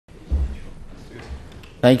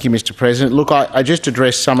Thank you, Mr. President. Look, I just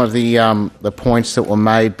addressed some of the points that were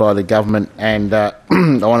made by the government, and I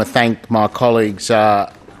want to thank my colleagues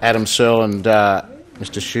Adam Searle and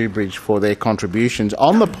Mr. Shoebridge for their contributions.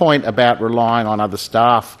 On the point about relying on other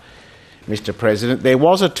staff, Mr. President, there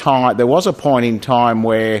was a point in time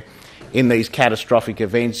where, in these catastrophic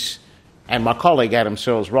events, and my colleague Adam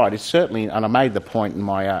Searle's right, it's certainly, and I made the point in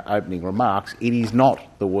my opening remarks, it is not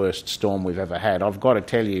the worst storm we've ever had. I've got to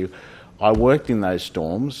tell you, I worked in those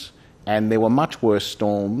storms, and there were much worse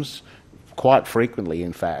storms, quite frequently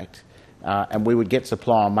in fact, and we would get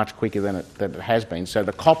supply on much quicker than it has been. So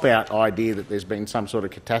the cop-out idea that there's been some sort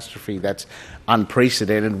of catastrophe that's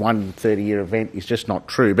unprecedented, 1 30-year event, is just not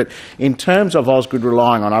true. But in terms of Ausgrid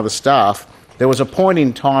relying on other staff, there was a point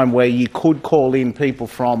in time where you could call in people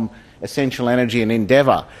from Essential Energy and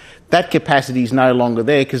Endeavour. That capacity is no longer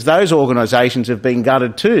there because those organisations have been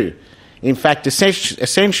gutted too. In fact,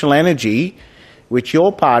 Essential Energy, which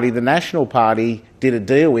your party, the National Party, did a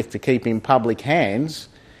deal with to keep in public hands,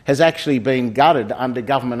 has actually been gutted under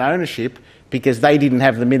government ownership because they didn't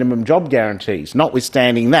have the minimum job guarantees.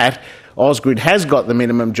 Notwithstanding that, Ausgrid has got the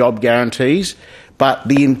minimum job guarantees, but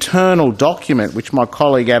the internal document, which my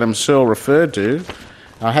colleague Adam Searle referred to,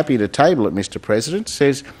 I'm happy to table it, Mr. President,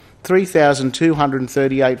 says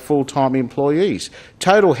 3,238 full-time employees.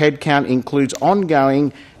 Total headcount includes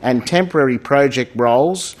ongoing and temporary project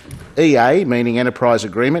roles, EA, meaning enterprise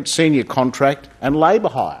agreement, senior contract and labour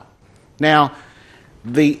hire. Now,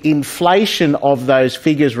 the inflation of those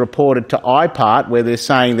figures reported to IPART, where they're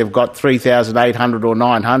saying they've got 3,800 or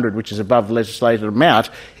 900, which is above the legislated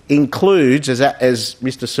amount, includes, as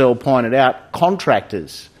Mr. Searle pointed out,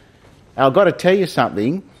 contractors. Now, I've got to tell you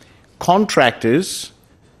something. Contractors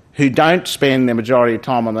who don't spend the majority of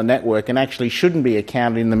time on the network and actually shouldn't be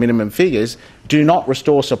accounted in the minimum figures do not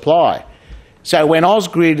restore supply. So when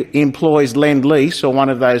Ausgrid employs Lend-Lease or one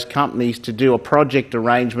of those companies to do a project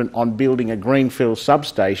arrangement on building a greenfield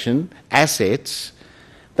substation, assets,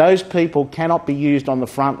 those people cannot be used on the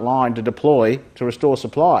front line to deploy to restore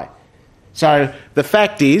supply. So the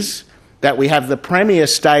fact is that we have the Premier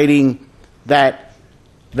stating that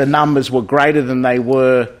the numbers were greater than they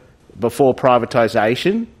were before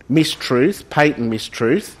privatisation, mistruth, patent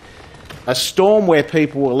mistruth, a storm where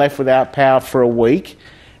people were left without power for a week,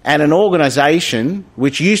 and an organisation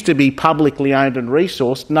which used to be publicly owned and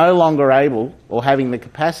resourced no longer able or having the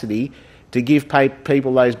capacity to give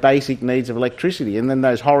people those basic needs of electricity. And then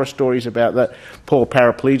those horror stories about that poor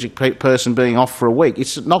paraplegic person being off for a week.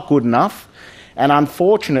 It's not good enough. And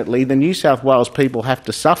unfortunately, the New South Wales people have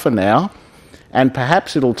to suffer now, and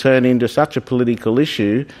perhaps it'll turn into such a political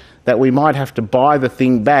issue that we might have to buy the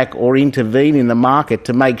thing back or intervene in the market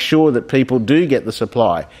to make sure that people do get the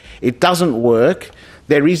supply. It doesn't work.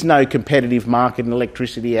 There is no competitive market in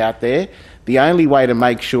electricity out there. The only way to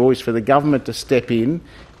make sure is for the government to step in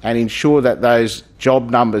and ensure that those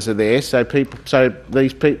job numbers are there, so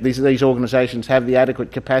these organisations have the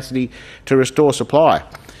adequate capacity to restore supply.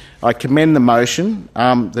 I commend the motion.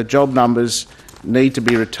 The job numbers need to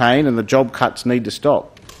be retained and the job cuts need to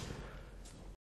stop.